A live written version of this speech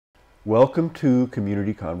Welcome to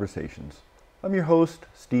Community Conversations. I'm your host,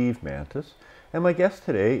 Steve Mantis, and my guest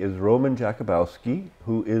today is Roman Jakobowski,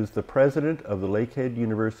 who is the president of the Lakehead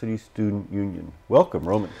University Student Union. Welcome,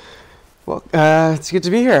 Roman. Well, it's good to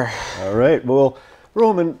be here. All right. Well,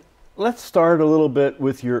 Roman, let's start a little bit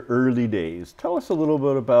with your early days. Tell us a little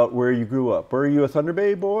bit about where you grew up. Were you a Thunder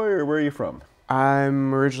Bay boy, or where are you from?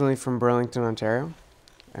 I'm originally from Burlington, Ontario,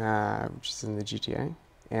 which is in the GTA.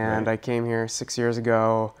 And Right. I came here 6 years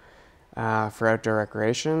ago for outdoor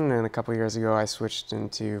recreation, and a couple years ago I switched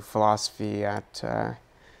into philosophy at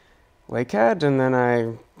Lakehead, and then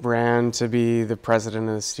I ran to be the president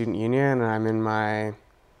of the student union, and I'm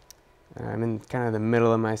in kind of the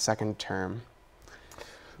middle of my second term.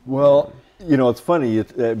 Well, you know, it's funny.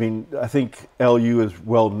 I think LU is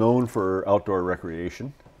well known for outdoor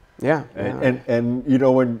recreation. Yeah. And you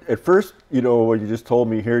know, when at first, you know, when you just told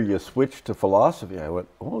me here you switched to philosophy, I went,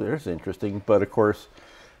 oh, there's interesting. But of course,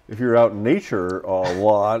 if you're out in nature a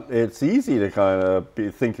lot, it's easy to kind of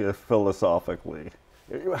think philosophically.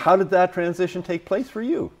 How did that transition take place for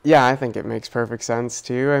you? Yeah, I think it makes perfect sense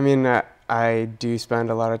too. I mean, I do spend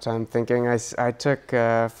a lot of time thinking. I took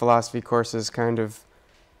philosophy courses kind of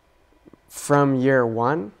from year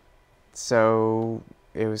one, so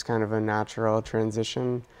it was kind of a natural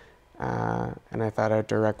transition. And I thought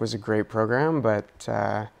outdoor rec was a great program, but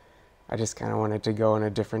I just kind of wanted to go in a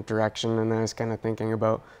different direction, and I was kind of thinking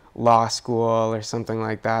about law school or something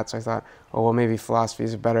like that. So I thought, oh, well, maybe philosophy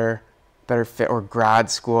is a better fit, or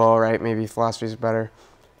grad school, right? Maybe philosophy is a better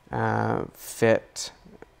fit,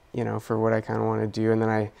 you know, for what I kind of want to do. And then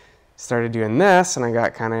I started doing this, and I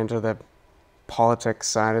got kind of into the politics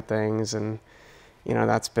side of things, and you know,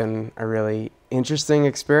 that's been a really interesting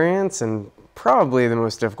experience, and probably the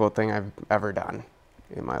most difficult thing I've ever done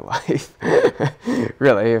in my life.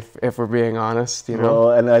 Really, if we're being honest, you know.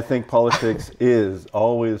 Well, and I think politics is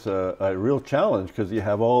always a real challenge, because you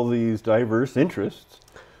have all these diverse interests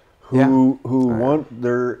who want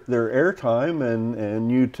their airtime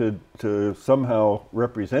and you to somehow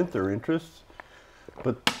represent their interests,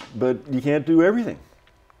 but you can't do everything.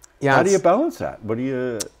 Yeah. How do you balance that? What do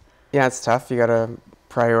you? Yeah, it's tough. You gotta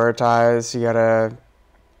prioritize. You gotta,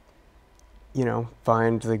 you know,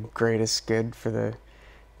 find the greatest good for the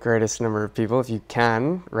greatest number of people if you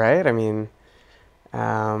can, right? I mean,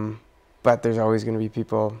 but there's always going to be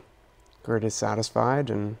people who are dissatisfied,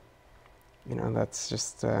 and you know, that's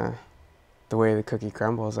just the way the cookie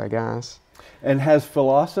crumbles, I guess. And has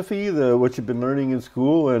philosophy, what you've been learning in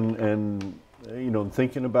school and you know,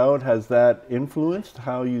 thinking about, has that influenced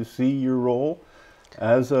how you see your role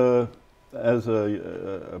as a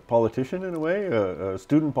politician, in a way, a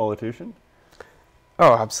student politician?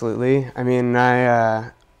 Oh, absolutely. I mean,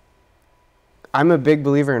 I'm a big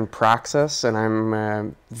believer in praxis, and I'm a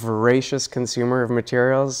voracious consumer of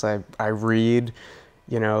materials. I read,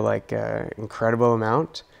 you know, like an incredible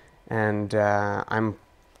amount, and I'm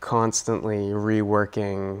constantly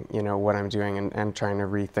reworking, you know, what I'm doing, and trying to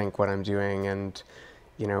rethink what I'm doing, and,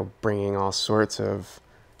 you know, bringing all sorts of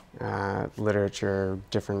literature,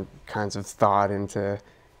 different kinds of thought into,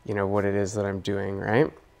 you know, what it is that I'm doing, right?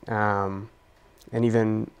 And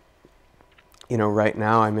even, you know, right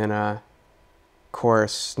now I'm in a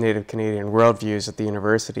course, Native Canadian Worldviews, at the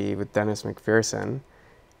university with Dennis McPherson,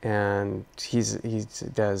 and he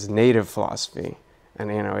does Native philosophy, and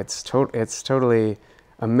you know, it's totally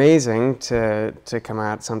amazing to come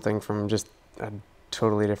at something from just a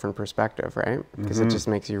totally different perspective, right? Because it just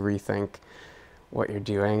makes you rethink what you're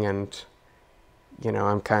doing, and you know,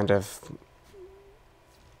 I'm kind of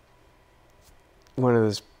one of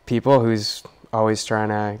those people who's always trying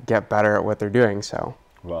to get better at what they're doing. So,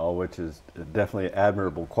 well, which is definitely an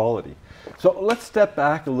admirable quality. So let's step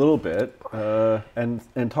back a little bit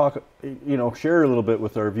and talk, you know, share a little bit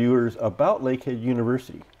with our viewers about Lakehead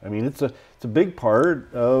University. I mean, it's a big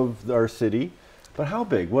part of our city, but how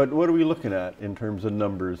big? What are we looking at in terms of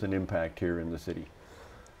numbers and impact here in the city?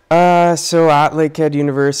 So at Lakehead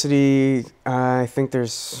University, I think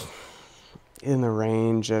there's in the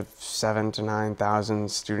range of 7,000 to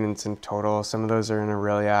 9,000 students in total. Some of those are in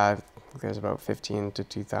Aurelia. I think there's about 1,500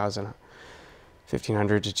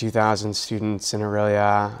 to 2,000 students in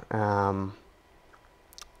Aurelia.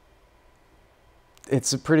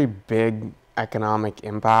 It's a pretty big economic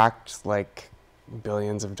impact, like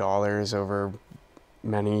billions of dollars over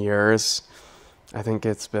many years. I think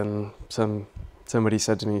it's been somebody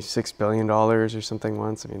said to me $6 billion or something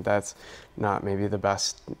once. I mean, that's not maybe the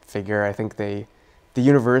best figure. I think the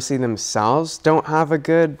university themselves don't have a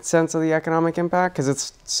good sense of the economic impact, because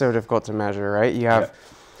it's so difficult to measure, right? You have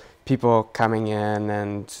people coming in,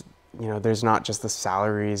 and you know, there's not just the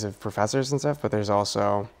salaries of professors and stuff, but there's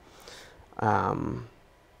also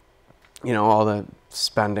you know, all the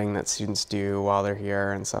spending that students do while they're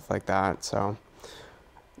here and stuff like that. So,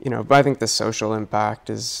 you know, but I think the social impact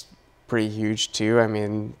is pretty huge too. I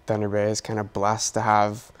mean, Thunder Bay is kind of blessed to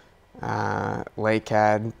have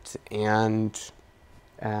Lakehead and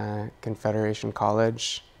Confederation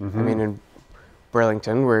College. Mm-hmm. I mean, in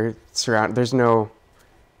Burlington, we're surrounded. There's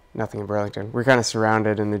nothing in Burlington. We're kind of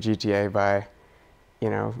surrounded in the GTA by, you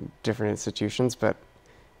know, different institutions. But,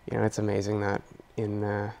 you know, it's amazing that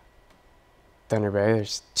in Thunder Bay,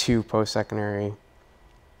 there's 2 post-secondary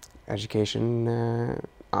education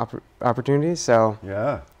opportunities. So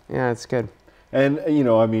Yeah. yeah, it's good. And, you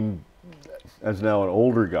know, I mean, as now an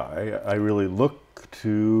older guy, I really look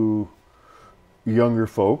to younger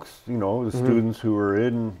folks, you know, the students who are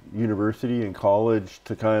in university and college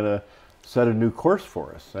to kind of set a new course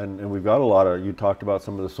for us. And we've got a lot of, you talked about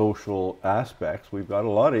some of the social aspects. We've got a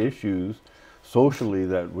lot of issues socially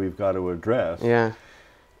that we've got to address. Yeah.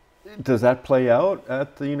 Does that play out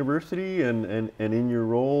at the university and in your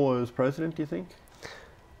role as president, do you think?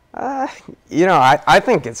 You know, I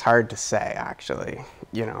think it's hard to say, actually.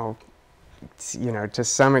 You know, to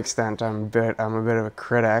some extent, I'm a bit of a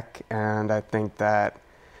critic, and I think that,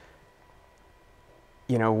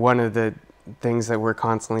 you know, one of the things that we're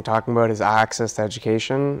constantly talking about is access to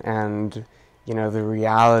education, and, you know, the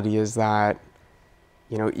reality is that,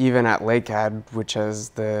 you know, even at Lakehead, which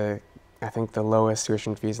has I think the lowest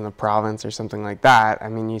tuition fees in the province or something like that, I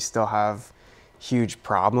mean, you still have huge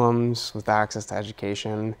problems with access to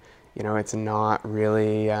education. You know, it's not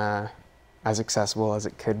really as accessible as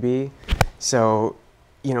it could be. So,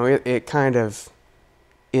 you know, it kind of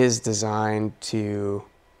is designed to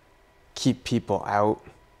keep people out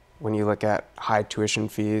when you look at high tuition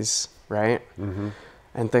fees, right? Mm-hmm.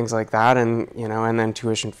 And things like that. And, you know, and then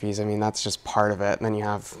tuition fees, I mean, that's just part of it. And then you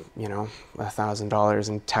have, you know, $1,000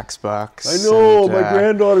 in textbooks. I know, and, my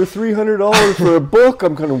granddaughter, $300 for a book.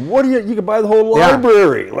 I'm kind of, what do you can buy the whole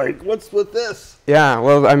library. Like, what's with this? Yeah,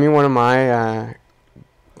 well, I mean, one of my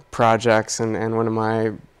projects and one of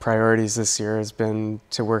my priorities this year has been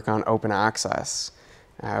to work on open access,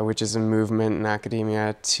 which is a movement in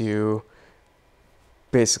academia to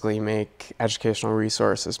basically make educational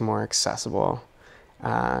resources more accessible.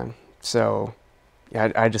 So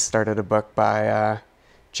yeah, I just started a book by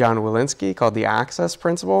John Walensky called The Access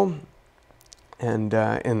Principle. And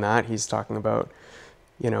in that, he's talking about,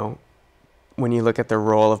 you know, when you look at the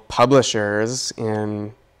role of publishers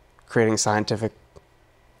in creating scientific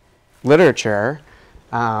literature,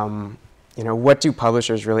 you know, what do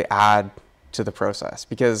publishers really add to the process?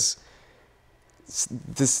 Because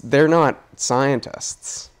they're not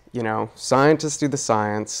scientists. You know, scientists do the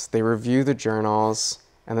science, they review the journals,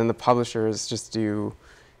 and then the publishers just do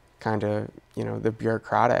kind of, you know, the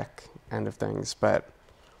bureaucratic end of things. But,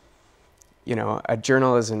 you know, a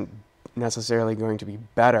journal isn't necessarily going to be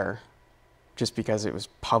better just because it was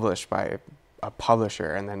published by a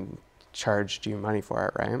publisher and then charged you money for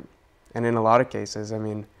it, right? And in a lot of cases, I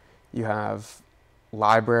mean, you have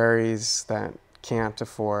libraries that can't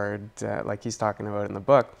afford, like he's talking about in the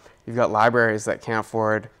book, you've got libraries that can't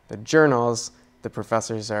afford the journals the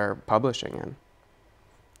professors are publishing in.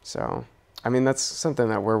 So, I mean, that's something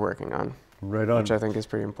that we're working on. Right on. Which I think is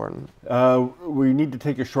pretty important. We need to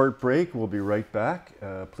take a short break. We'll be right back.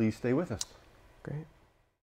 Please stay with us. Great.